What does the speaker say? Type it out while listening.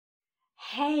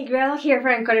Hey, Grethel here for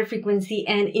Encoded Frequency,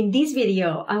 and in this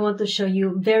video, I want to show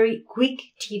you very quick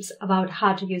tips about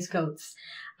how to use codes.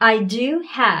 I do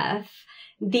have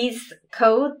this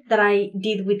code that I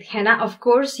did with henna. Of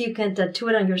course, you can tattoo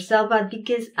it on yourself, but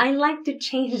because I like to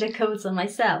change the codes on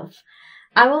myself,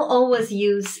 I will always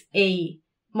use a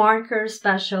marker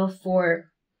special for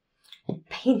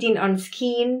painting on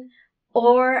skin,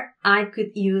 or I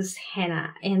could use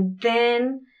henna, and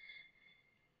then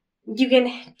you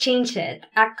can change it.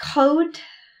 A code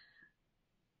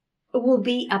will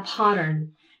be a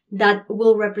pattern that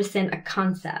will represent a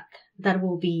concept that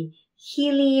will be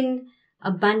healing,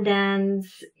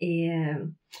 abundance,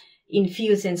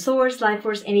 infusing source, life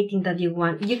force, anything that you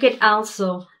want. You can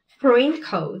also print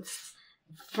codes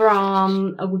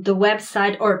from the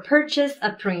website or purchase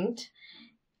a print.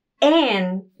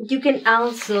 And you can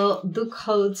also do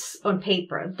codes on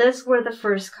paper. Those were the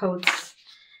first codes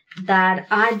that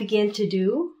I began to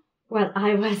do while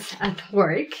I was at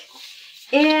work.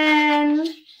 And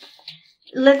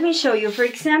let me show you. For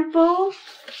example,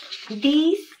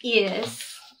 this is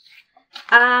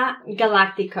a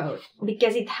galactic code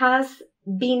because it has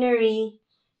binary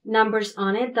numbers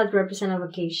on it that represent a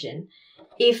location.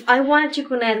 If I wanted to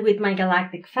connect with my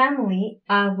galactic family,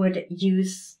 I would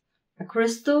use a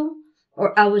crystal,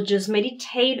 or I would just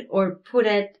meditate or put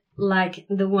it like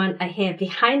the one I have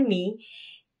behind me.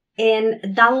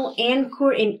 And that will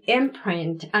anchor and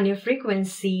imprint on your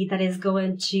frequency that is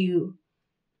going to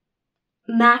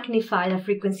magnify the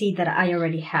frequency that I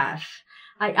already have.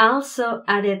 I also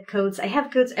added codes. I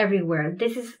have codes everywhere.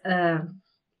 This is a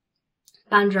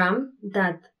band drum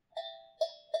that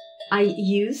I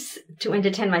use to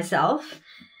entertain myself.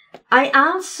 I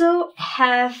also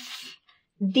have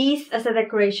this as a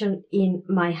decoration in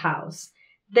my house.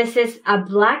 This is a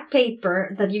black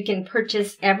paper that you can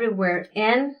purchase everywhere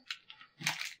and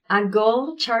a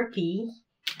gold Sharpie,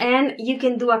 and you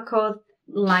can do a code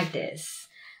like this.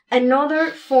 Another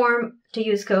form to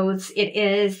use codes, it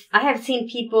is, I have seen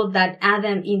people that add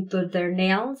them into their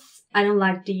nails. I don't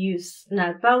like to use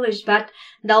nail polish, but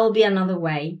that will be another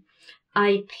way.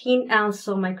 I paint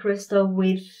also my crystal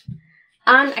with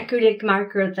an acrylic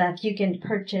marker that you can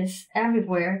purchase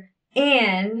everywhere.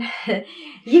 And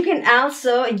you can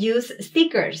also use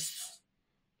stickers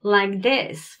like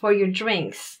this for your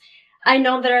drinks. I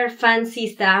know there are fancy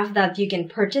stuff that you can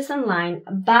purchase online,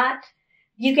 but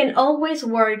you can always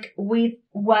work with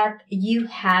what you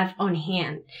have on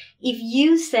hand. If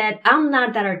you said, I'm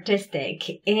not that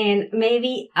artistic and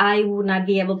maybe I would not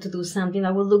be able to do something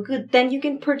that will look good, then you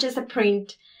can purchase a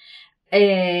print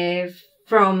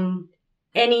from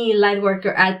any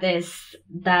lightworker artist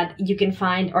that you can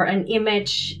find, or an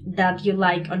image that you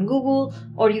like on Google,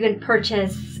 or you can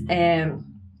purchase an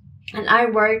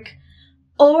artwork,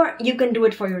 or you can do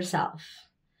it for yourself.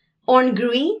 On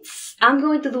grids, I'm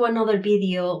going to do another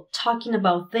video talking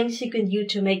about things you can do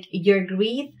to make your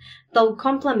grid that will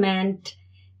complement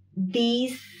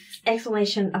this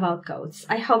explanation about codes.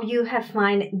 I hope you have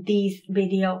found this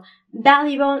video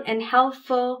valuable and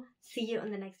helpful. See you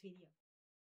in the next video.